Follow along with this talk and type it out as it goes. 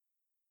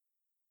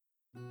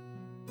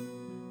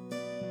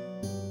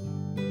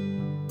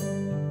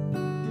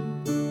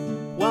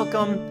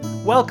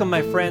Welcome,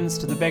 my friends,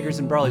 to the Beggars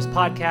and Brawlers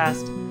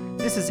podcast.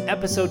 This is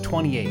episode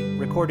 28,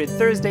 recorded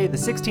Thursday, the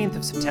 16th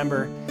of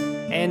September.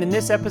 And in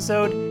this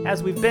episode,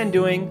 as we've been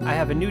doing, I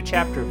have a new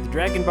chapter of the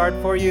Dragon Bard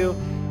for you,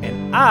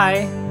 and I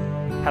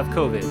have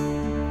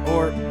COVID.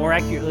 Or more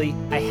accurately,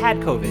 I had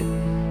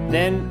COVID.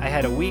 Then I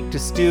had a week to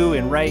stew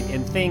and write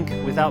and think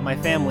without my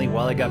family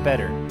while I got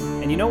better.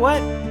 And you know what?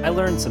 I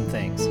learned some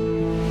things.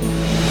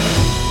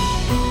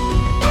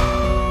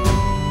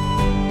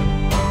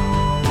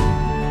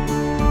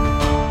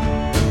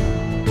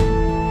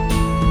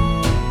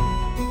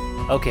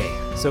 Okay,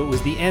 so it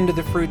was the end of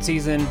the fruit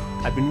season.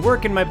 I've been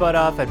working my butt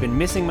off. I've been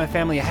missing my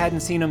family. I hadn't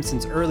seen them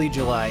since early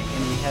July,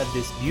 and we had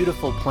this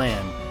beautiful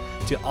plan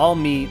to all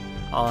meet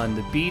on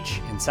the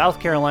beach in South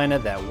Carolina,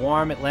 that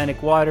warm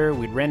Atlantic water.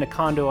 We'd rent a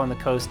condo on the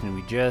coast, and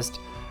we'd just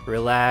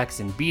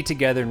relax and be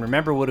together and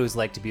remember what it was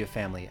like to be a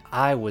family.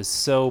 I was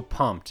so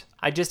pumped.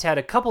 I just had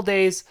a couple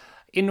days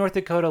in North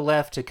Dakota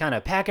left to kind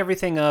of pack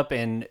everything up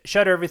and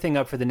shutter everything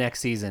up for the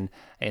next season,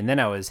 and then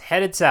I was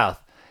headed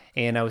south.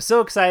 And I was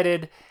so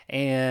excited,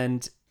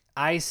 and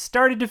I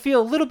started to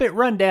feel a little bit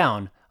run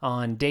down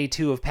on day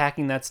 2 of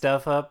packing that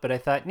stuff up, but I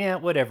thought, yeah,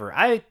 whatever.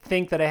 I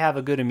think that I have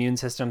a good immune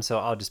system, so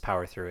I'll just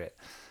power through it.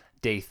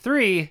 Day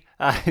 3,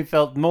 I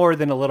felt more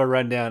than a little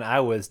run down. I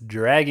was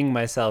dragging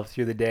myself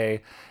through the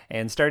day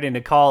and starting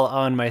to call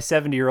on my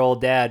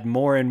 70-year-old dad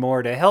more and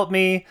more to help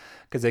me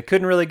because I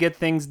couldn't really get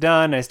things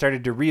done. I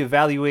started to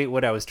reevaluate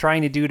what I was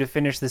trying to do to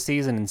finish the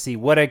season and see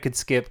what I could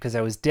skip because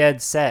I was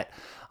dead set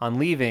on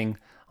leaving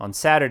on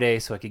Saturday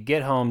so I could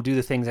get home, do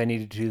the things I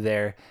needed to do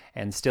there,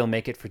 and still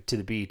make it to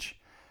the beach.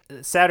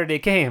 Saturday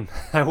came.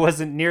 I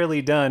wasn't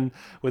nearly done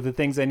with the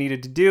things I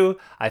needed to do.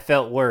 I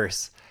felt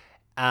worse.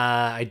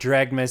 I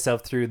dragged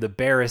myself through the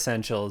bare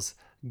essentials,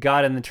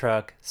 got in the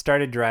truck,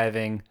 started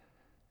driving,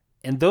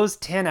 and those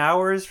 10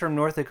 hours from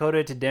North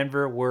Dakota to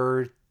Denver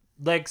were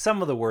like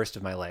some of the worst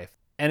of my life.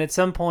 And at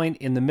some point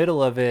in the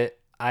middle of it,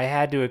 I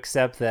had to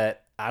accept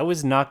that I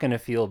was not going to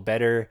feel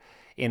better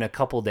in a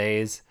couple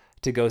days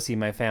to go see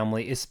my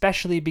family,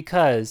 especially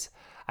because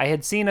I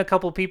had seen a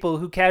couple people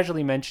who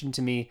casually mentioned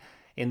to me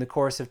in the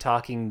course of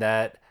talking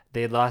that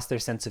they had lost their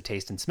sense of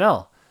taste and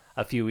smell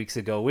a few weeks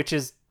ago, which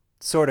is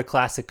sort of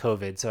classic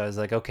COVID. So I was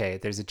like, okay,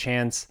 there's a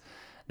chance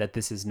that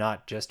this is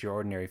not just your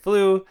ordinary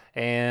flu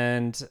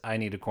and I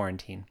need a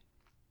quarantine.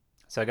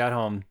 So I got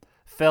home,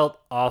 felt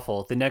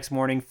awful. The next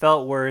morning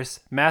felt worse,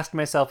 masked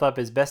myself up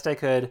as best I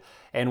could,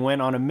 and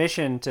went on a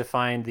mission to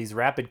find these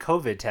rapid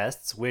COVID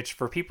tests, which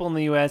for people in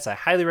the US, I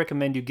highly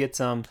recommend you get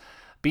some.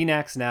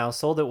 Bnax Now,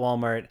 sold at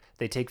Walmart.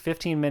 They take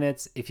 15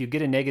 minutes. If you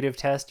get a negative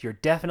test, you're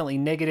definitely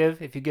negative.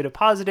 If you get a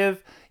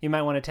positive, you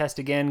might want to test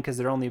again because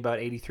they're only about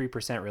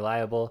 83%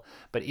 reliable.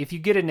 But if you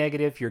get a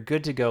negative, you're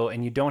good to go,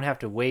 and you don't have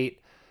to wait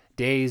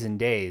days and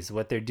days.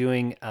 What they're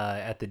doing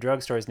at the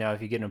drugstores now,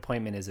 if you get an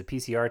appointment, is a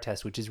PCR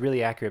test, which is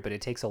really accurate, but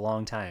it takes a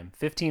long time.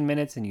 15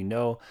 minutes and you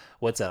know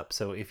what's up.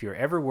 So if you're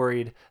ever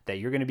worried that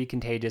you're going to be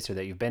contagious or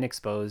that you've been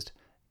exposed,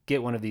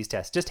 get one of these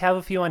tests. Just have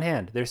a few on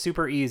hand. They're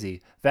super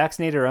easy.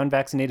 Vaccinated or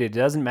unvaccinated, it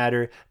doesn't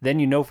matter. Then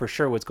you know for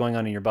sure what's going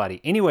on in your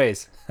body.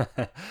 Anyways,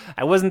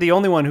 I wasn't the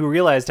only one who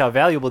realized how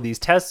valuable these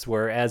tests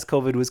were as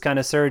COVID was kind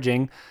of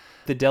surging.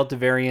 The Delta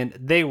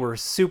variant, they were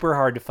super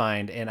hard to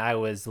find, and I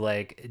was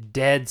like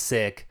dead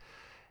sick.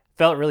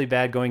 Felt really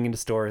bad going into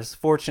stores.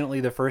 Fortunately,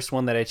 the first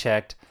one that I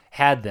checked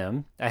had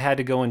them. I had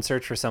to go and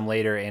search for some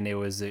later, and it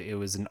was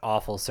an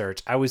awful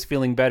search. I was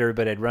feeling better,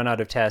 but I'd run out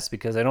of tests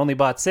because I'd only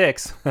bought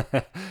 6,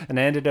 and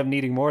I ended up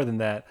needing more than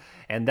that.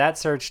 And that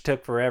search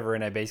took forever,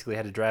 and I basically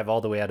had to drive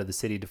all the way out of the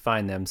city to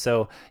find them.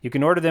 So you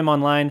can order them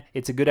online.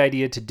 It's a good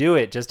idea to do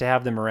it just to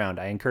have them around.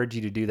 I encourage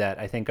you to do that.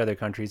 I think other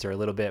countries are a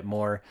little bit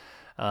more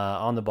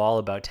on the ball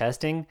about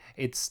testing.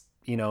 It's,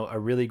 a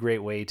really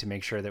great way to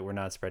make sure that we're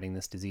not spreading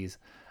this disease.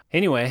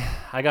 Anyway,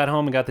 I got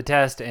home and got the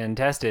test and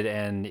tested,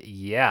 and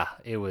yeah,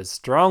 it was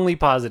strongly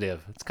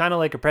positive. It's kind of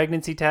like a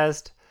pregnancy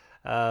test,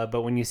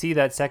 but when you see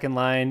that second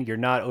line, you're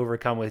not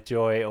overcome with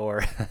joy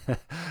or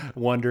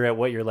wonder at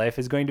what your life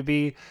is going to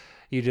be.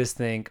 You just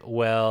think,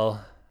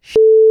 well,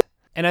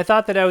 And I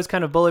thought that I was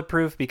kind of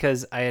bulletproof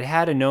because I had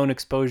had a known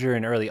exposure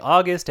in early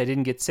August. I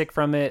didn't get sick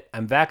from it.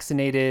 I'm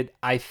vaccinated.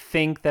 I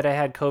think that I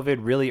had COVID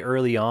really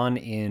early on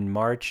in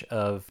March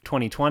of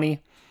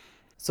 2020.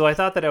 So I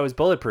thought that I was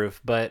bulletproof,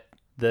 but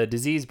the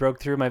disease broke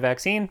through my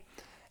vaccine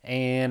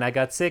and I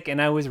got sick,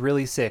 and I was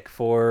really sick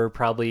for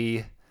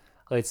probably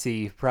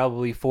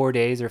 4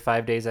 days or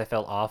 5 days. I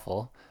felt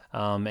awful.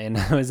 And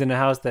I was in a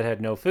house that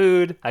had no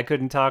food. I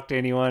couldn't talk to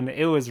anyone.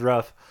 It was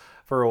rough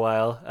for a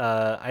while.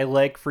 I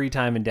like free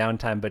time and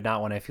downtime, but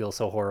not when I feel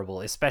so horrible,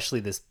 especially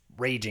this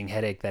raging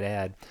headache that I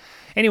had.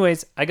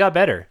 Anyways, I got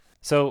better.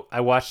 So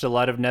I watched a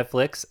lot of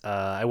Netflix.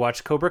 I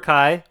watched Cobra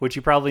Kai, which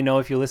you probably know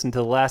if you listened to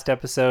the last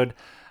episode.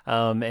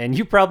 And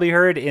you probably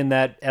heard in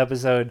that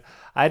episode,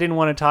 I didn't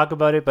want to talk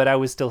about it, but I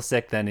was still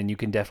sick then, and you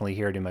can definitely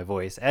hear it in my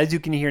voice, as you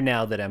can hear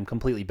now that I'm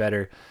completely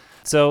better.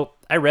 So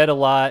I read a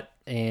lot,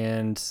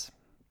 and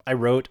I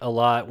wrote a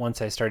lot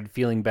once I started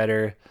feeling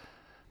better,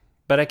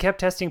 but I kept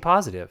testing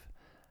positive.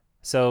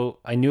 So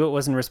I knew it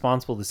wasn't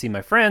responsible to see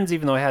my friends,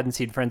 even though I hadn't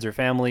seen friends or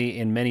family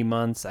in many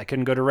months. I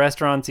couldn't go to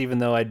restaurants, even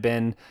though I'd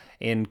been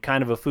in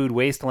kind of a food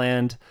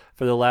wasteland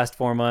for the last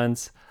 4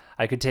 months.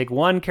 I could take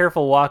one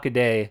careful walk a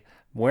day,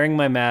 wearing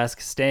my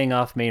mask, staying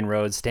off main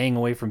roads, staying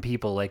away from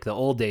people like the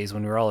old days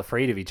when we were all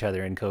afraid of each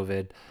other in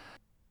COVID.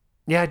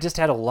 Yeah, I just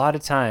had a lot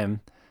of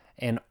time,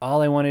 and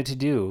all I wanted to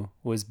do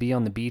was be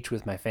on the beach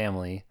with my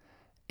family.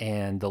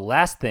 And the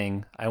last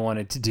thing I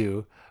wanted to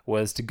do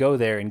was to go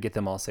there and get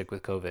them all sick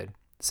with COVID.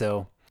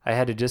 So I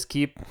had to just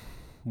keep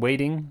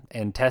waiting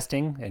and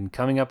testing and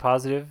coming up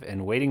positive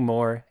and waiting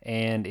more,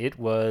 and it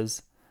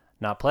was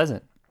not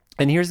pleasant.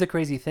 And here's the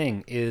crazy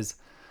thing is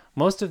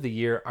most of the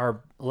year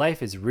our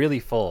life is really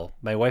full.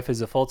 My wife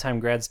is a full-time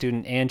grad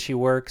student and she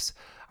works.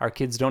 Our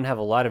kids don't have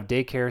a lot of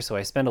daycare, so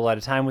I spend a lot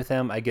of time with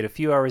them. I get a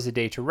few hours a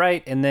day to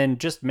write, and then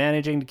just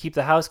managing to keep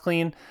the house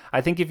clean.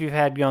 I think if you've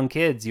had young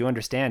kids, you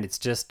understand it's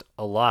just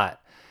a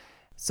lot.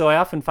 So I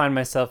often find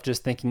myself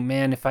just thinking,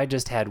 man, if I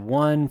just had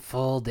one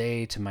full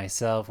day to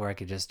myself where I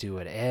could just do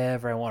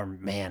whatever I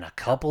want, man, a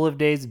couple of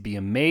days would be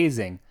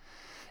amazing.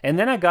 And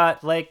then I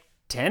got like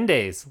 10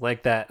 days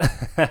like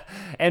that.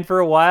 And for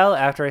a while,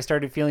 after I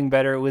started feeling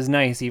better, it was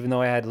nice, even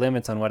though I had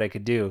limits on what I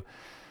could do.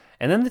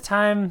 And then the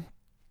time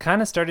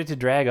kind of started to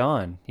drag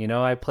on. You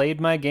know, I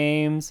played my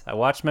games, I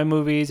watched my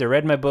movies, I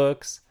read my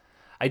books.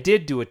 I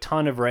did do a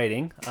ton of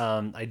writing.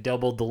 I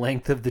doubled the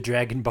length of the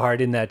Dragon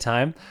Bard in that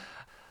time.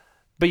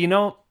 But you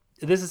know,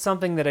 this is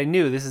something that I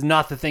knew. This is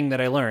not the thing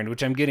that I learned,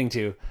 which I'm getting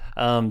to.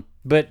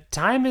 But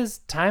time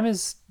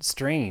is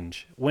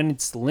strange. When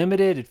it's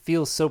limited, it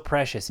feels so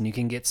precious and you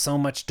can get so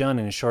much done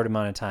in a short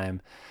amount of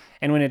time.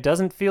 And when it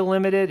doesn't feel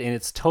limited and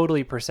it's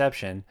totally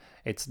perception,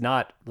 it's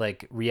not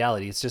like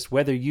reality. It's just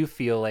whether you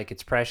feel like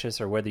it's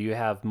precious or whether you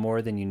have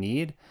more than you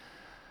need.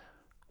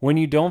 When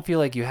you don't feel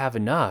like you have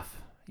enough,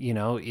 you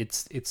know,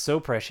 it's so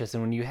precious.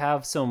 And when you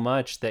have so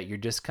much that you're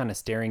just kind of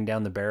staring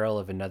down the barrel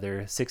of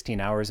another 16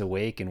 hours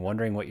awake and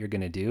wondering what you're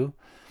going to do.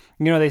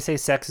 You know, they say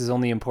sex is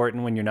only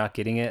important when you're not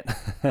getting it.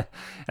 And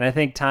I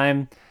think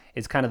time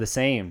is kind of the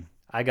same.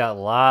 I got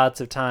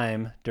lots of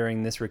time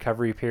during this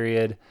recovery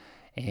period.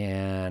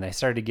 And I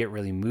started to get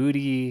really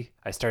moody.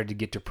 I started to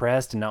get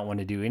depressed and not want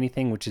to do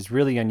anything, which is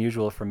really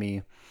unusual for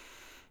me.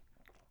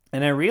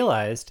 And I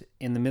realized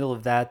in the middle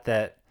of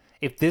that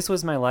if this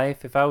was my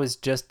life, if I was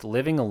just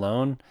living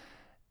alone,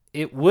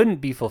 it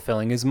wouldn't be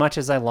fulfilling as much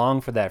as I long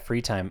for that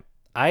free time.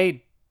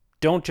 I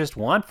don't just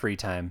want free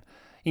time.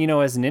 You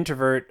know, as an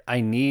introvert, I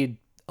need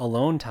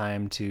alone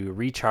time to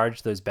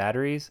recharge those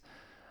batteries.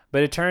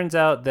 But it turns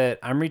out that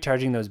I'm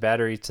recharging those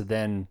batteries to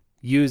then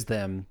use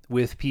them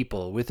with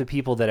people, with the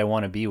people that I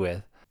want to be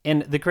with.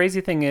 And the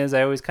crazy thing is,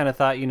 I always kind of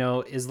thought, you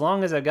know, as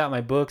long as I've got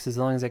my books, as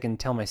long as I can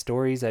tell my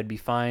stories, I'd be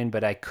fine.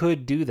 But I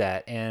could do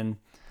that. And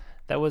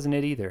that wasn't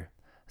it either.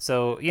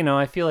 So, you know,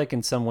 I feel like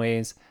in some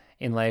ways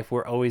in life,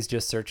 we're always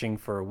just searching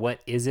for what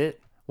is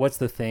it? What's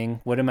the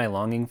thing? What am I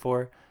longing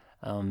for?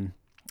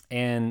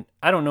 And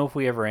I don't know if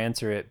we ever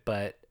answer it,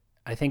 but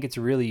I think it's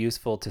really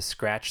useful to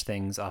scratch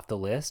things off the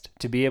list,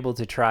 to be able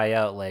to try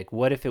out, like,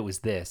 what if it was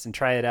this, and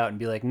try it out and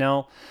be like,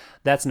 no,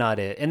 that's not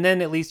it. And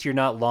then at least you're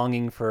not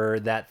longing for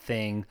that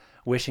thing,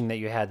 wishing that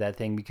you had that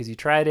thing because you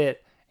tried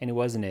it and it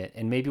wasn't it.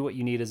 And maybe what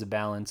you need is a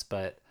balance.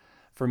 But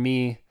for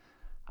me,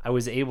 I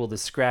was able to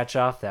scratch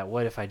off that,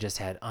 what if I just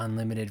had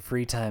unlimited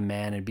free time,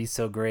 man, it'd be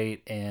so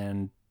great.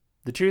 And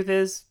the truth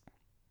is,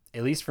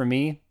 at least for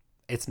me,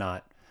 it's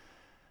not.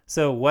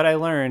 So what I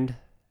learned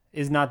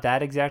is not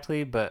that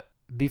exactly, but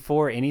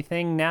before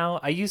anything now,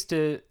 I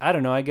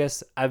don't know, I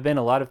guess I've been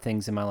a lot of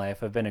things in my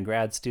life. I've been a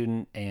grad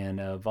student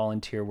and a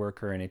volunteer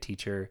worker and a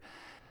teacher.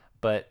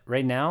 But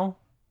right now,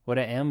 what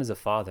I am is a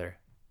father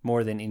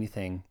more than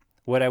anything.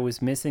 What I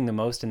was missing the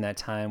most in that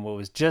time, what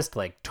was just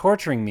like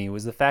torturing me,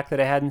 was the fact that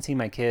I hadn't seen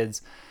my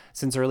kids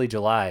since early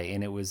July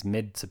and it was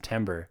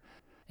mid-September.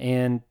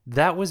 And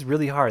that was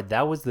really hard.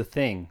 That was the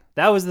thing.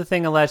 That was the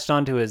thing I latched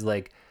onto, as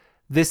like,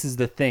 this is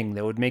the thing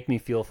that would make me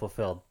feel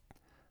fulfilled.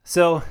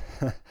 So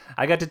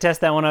I got to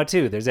test that one out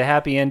too. There's a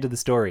happy end to the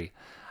story.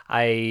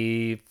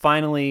 I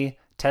finally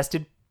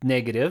tested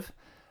negative.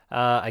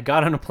 I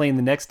got on a plane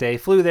the next day,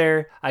 flew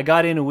there. I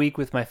got in a week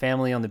with my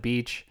family on the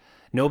beach.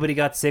 Nobody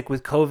got sick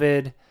with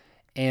COVID.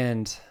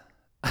 And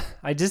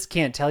I just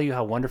can't tell you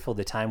how wonderful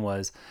the time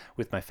was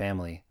with my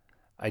family.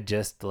 I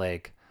just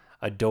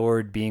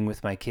adored being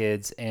with my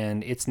kids.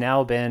 And it's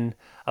now been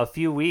a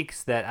few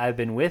weeks that I've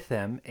been with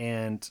them.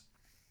 And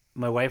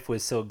my wife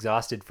was so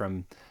exhausted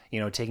from,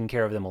 taking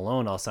care of them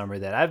alone all summer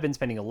that I've been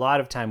spending a lot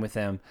of time with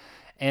them.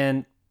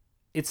 And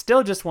it's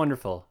still just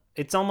wonderful.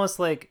 It's almost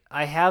like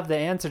I have the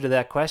answer to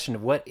that question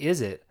of what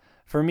is it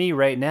for me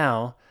right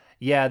now.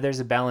 Yeah, there's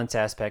a balance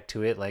aspect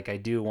to it. Like, I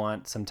do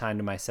want some time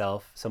to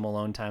myself, some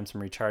alone time,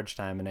 some recharge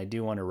time, and I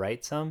do want to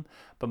write some,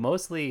 but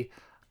mostly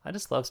I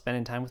just love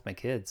spending time with my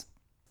kids.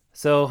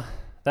 So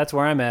that's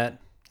where I'm at.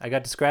 I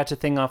got to scratch a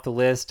thing off the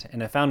list,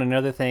 and I found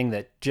another thing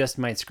that just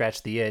might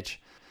scratch the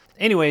itch.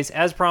 Anyways,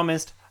 as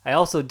promised, I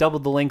also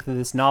doubled the length of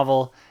this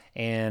novel,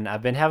 and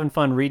I've been having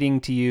fun reading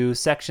to you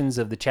sections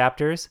of the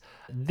chapters.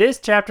 This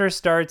chapter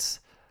starts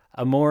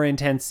a more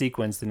intense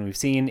sequence than we've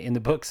seen in the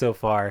book so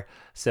far.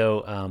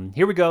 So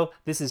here we go.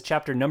 This is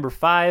chapter number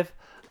 5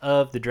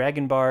 of The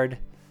Dragon Bard,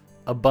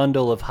 A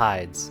Bundle of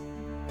Hides.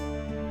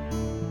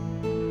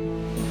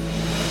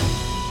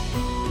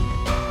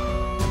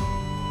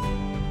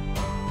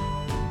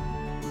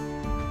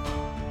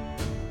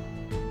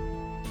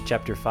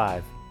 Chapter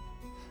 5,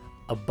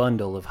 A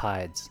Bundle of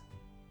Hides.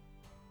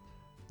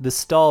 The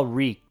stall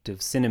reeked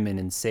of cinnamon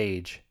and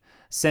sage,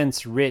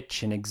 scents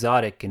rich and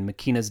exotic in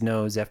Makina's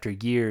nose after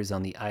years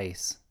on the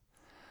ice.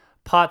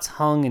 Pots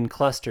hung in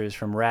clusters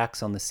from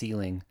racks on the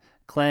ceiling,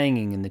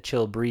 clanging in the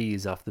chill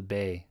breeze off the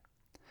bay.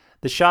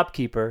 The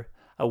shopkeeper,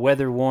 a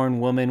weather-worn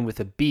woman with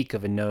a beak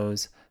of a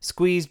nose,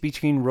 squeezed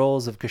between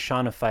rolls of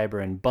Kashana fiber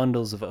and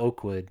bundles of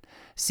oak wood,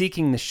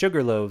 seeking the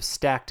sugar loaves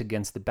stacked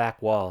against the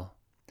back wall.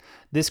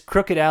 This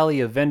crooked alley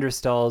of vendor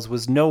stalls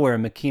was nowhere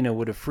Makina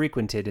would have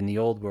frequented in the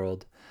old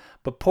world,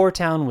 but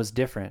Poortown was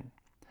different.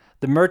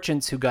 The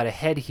merchants who got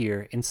ahead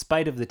here, in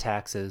spite of the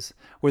taxes,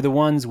 were the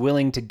ones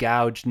willing to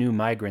gouge new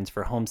migrants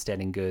for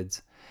homesteading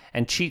goods,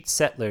 and cheat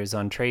settlers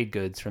on trade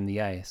goods from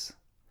the ice.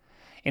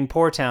 In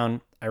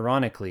Poortown,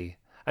 ironically,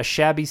 a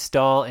shabby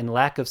stall and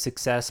lack of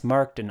success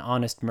marked an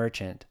honest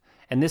merchant,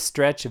 and this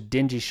stretch of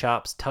dingy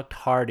shops tucked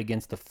hard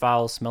against the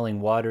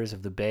foul-smelling waters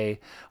of the bay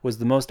was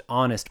the most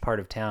honest part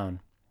of town.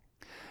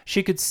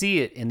 She could see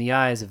it in the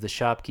eyes of the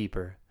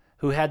shopkeeper,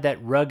 who had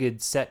that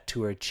rugged set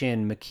to her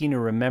chin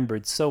Makina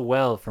remembered so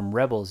well from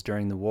rebels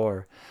during the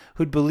war,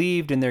 who'd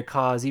believed in their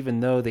cause even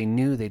though they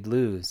knew they'd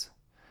lose.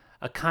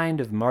 A kind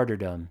of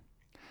martyrdom.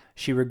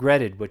 She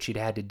regretted what she'd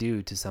had to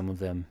do to some of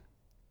them.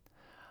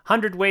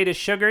 "Hundredweight of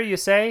sugar, you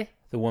say?"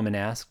 the woman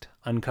asked,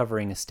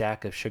 uncovering a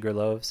stack of sugar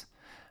loaves.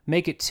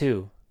 "Make it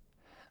 2.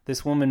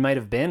 This woman might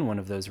have been one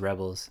of those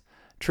rebels.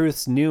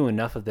 Truths knew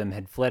enough of them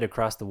had fled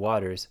across the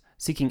waters,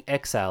 seeking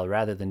exile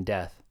rather than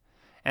death.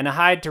 "And a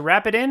hide to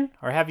wrap it in,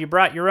 or have you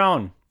brought your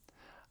own?"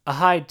 "A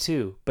hide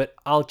too, but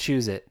I'll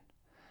choose it."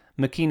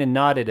 Makina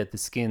nodded at the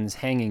skins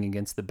hanging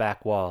against the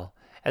back wall,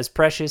 as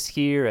precious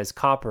here as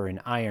copper and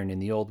iron in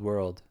the old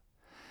world.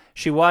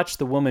 She watched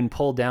the woman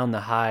pull down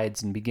the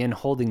hides and begin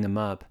holding them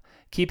up,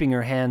 keeping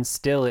her hands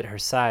still at her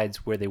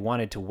sides where they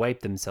wanted to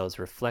wipe themselves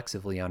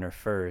reflexively on her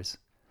furs.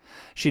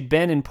 She'd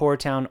been in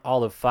Poortown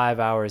all of 5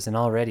 hours, and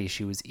already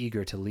she was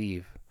eager to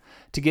leave.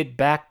 To get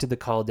back to the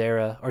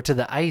caldera, or to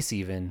the ice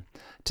even,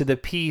 to the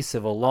peace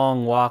of a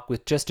long walk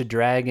with just a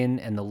dragon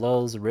and the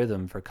lull's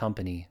rhythm for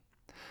company.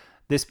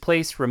 This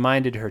place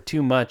reminded her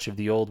too much of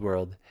the old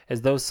world,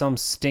 as though some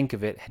stink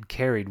of it had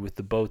carried with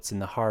the boats in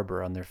the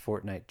harbor on their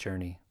fortnight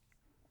journey.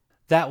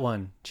 "That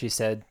one," she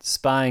said,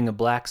 spying a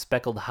black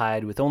speckled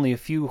hide with only a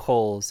few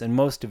holes and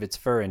most of its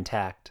fur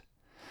intact.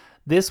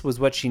 This was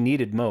what she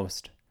needed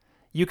most.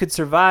 You could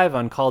survive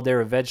on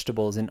caldera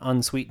vegetables and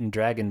unsweetened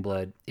dragon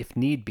blood, if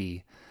need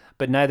be,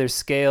 but neither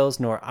scales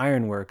nor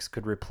ironworks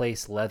could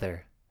replace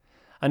leather.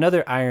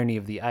 Another irony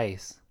of the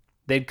ice.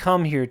 They'd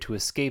come here to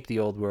escape the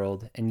old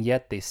world, and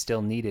yet they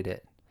still needed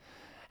it.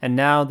 And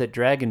now that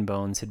dragon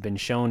bones had been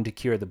shown to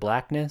cure the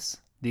blackness,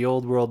 the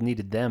old world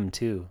needed them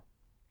too.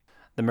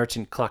 The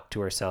merchant clucked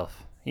to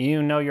herself.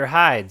 "You know your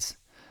hides."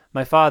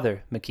 "My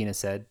father," Makina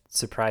said,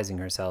 surprising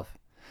herself.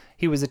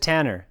 "He was a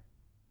tanner.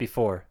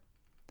 Before."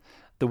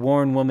 The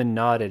worn woman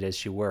nodded as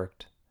she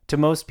worked. To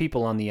most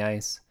people on the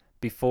ice,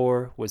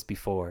 before was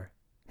before.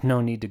 No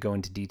need to go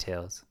into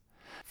details.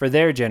 For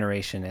their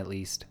generation, at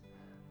least.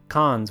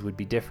 Khan's would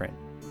be different,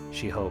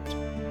 she hoped.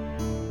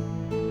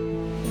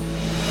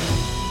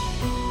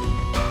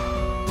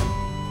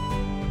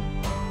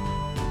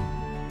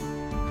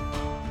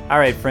 All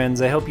right,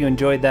 friends, I hope you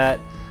enjoyed that.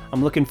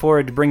 I'm looking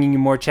forward to bringing you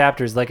more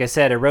chapters. Like I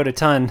said, I wrote a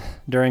ton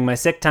during my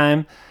sick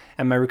time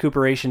and my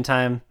recuperation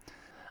time.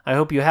 I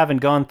hope you haven't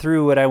gone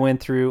through what I went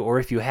through, or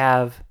if you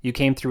have, you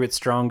came through it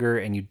stronger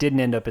and you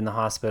didn't end up in the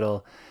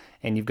hospital,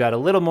 and you've got a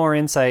little more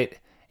insight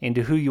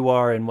into who you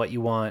are and what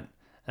you want.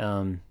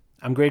 I'm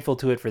grateful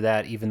to it for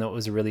that, even though it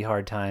was a really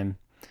hard time.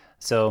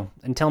 So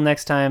until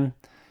next time,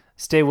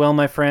 stay well,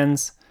 my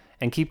friends,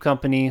 and keep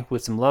company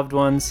with some loved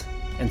ones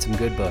and some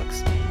good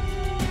books.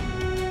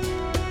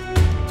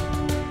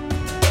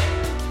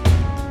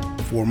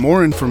 For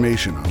more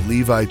information on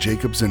Levi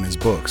Jacobs and his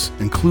books,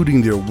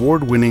 including the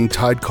award-winning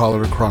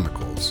Tidecaller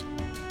Chronicles,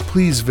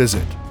 please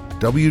visit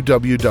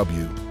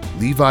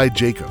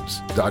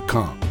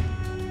www.levijacobs.com.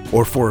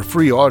 Or for a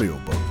free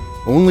audiobook,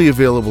 only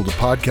available to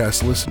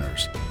podcast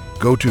listeners,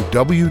 go to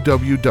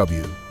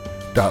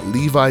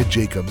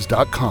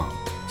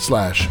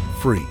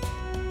www.levijacobs.com/free.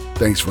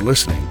 Thanks for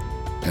listening,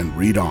 and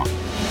read on.